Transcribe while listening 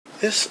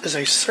This is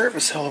a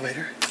service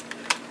elevator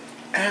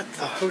at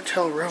the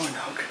Hotel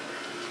Roanoke.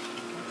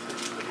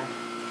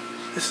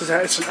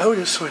 It's an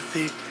Otis with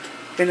the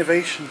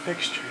innovation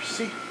fixtures.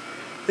 See,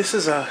 this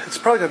is it's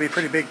probably gonna be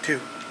pretty big too.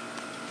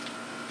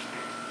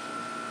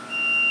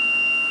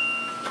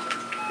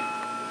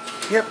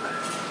 Yep.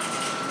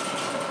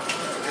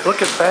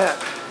 Look at that.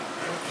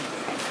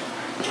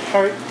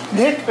 All right,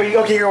 Nick, are you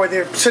okay? You're right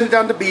there. Send it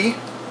down to B.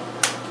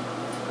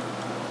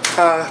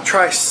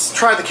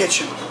 Try the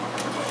kitchen.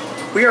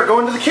 We are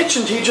going to the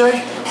kitchen, TJ.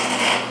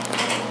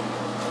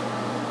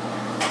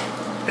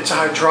 It's a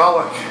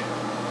hydraulic.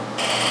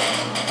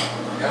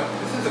 Yeah,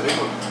 this is a big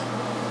one.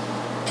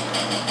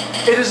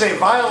 It is a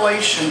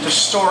violation to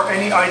store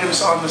any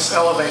items on this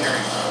elevator.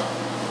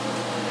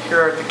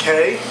 Here at the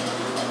K.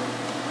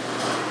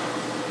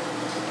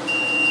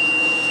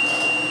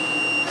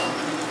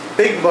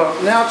 Big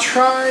bump. Now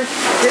try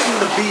hitting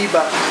the B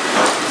button.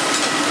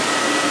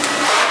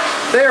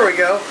 There we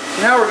go.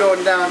 Now we're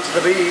going down to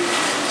the B.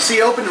 See,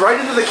 opened right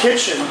into the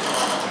kitchen.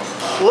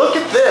 Look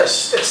at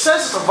this. It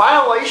says it's a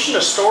violation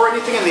to store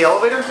anything in the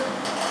elevator.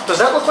 Does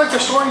that look like they're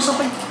storing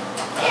something?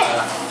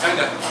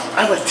 Kinda.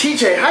 I'm with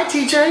TJ. Hi,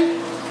 TJ.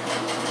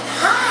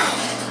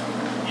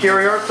 Hi. Here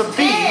we are at the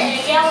B.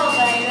 Big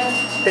elevator.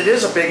 It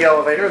is a big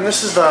elevator, and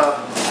this is the...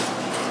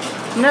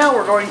 Now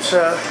we're going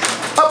to...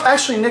 Oh,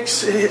 actually, Nick,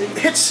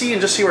 hit C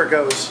and just see where it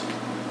goes.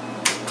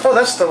 Oh,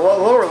 that's the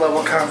lower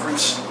level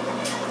conference.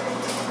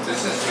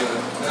 This is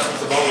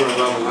the lower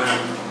level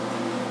there.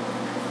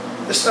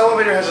 This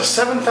elevator has a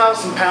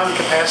 7,000 pound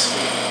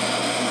capacity.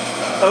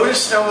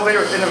 Otis elevator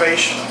with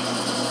innovation. You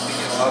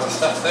get a lot of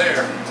stuff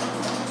there.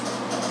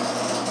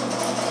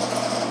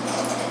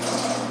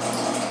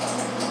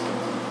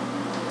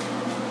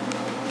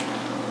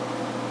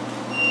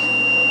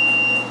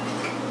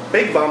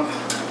 Big bump.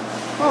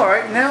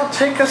 Alright, now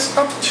take us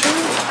up to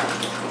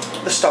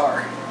the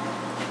star.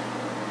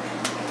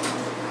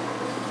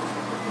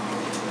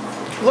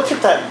 Look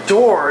at that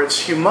door,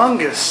 it's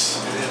humongous.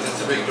 It is,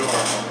 it's a big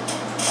door.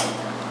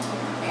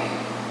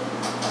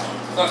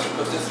 I'll have to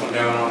put this one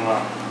down on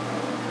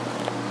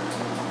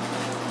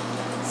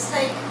So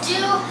they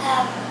do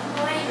have a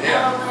great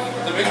yeah,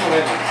 elevator. the big one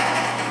in there.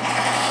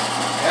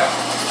 Yep.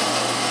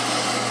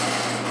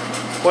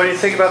 What do you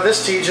think about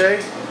this,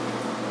 TJ?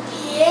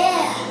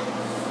 Yeah.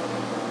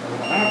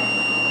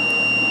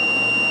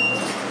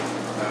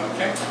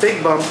 Okay.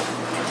 Big bump.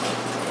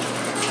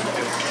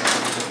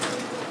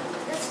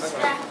 This is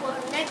back where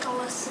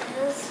Nicholas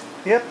is.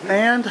 Yep,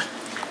 and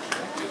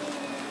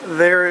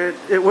there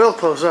it will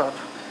close up.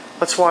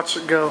 Let's watch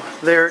it go.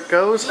 There it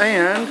goes,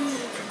 and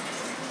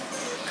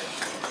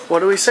what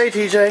do we say,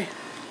 TJ?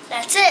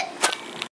 That's it.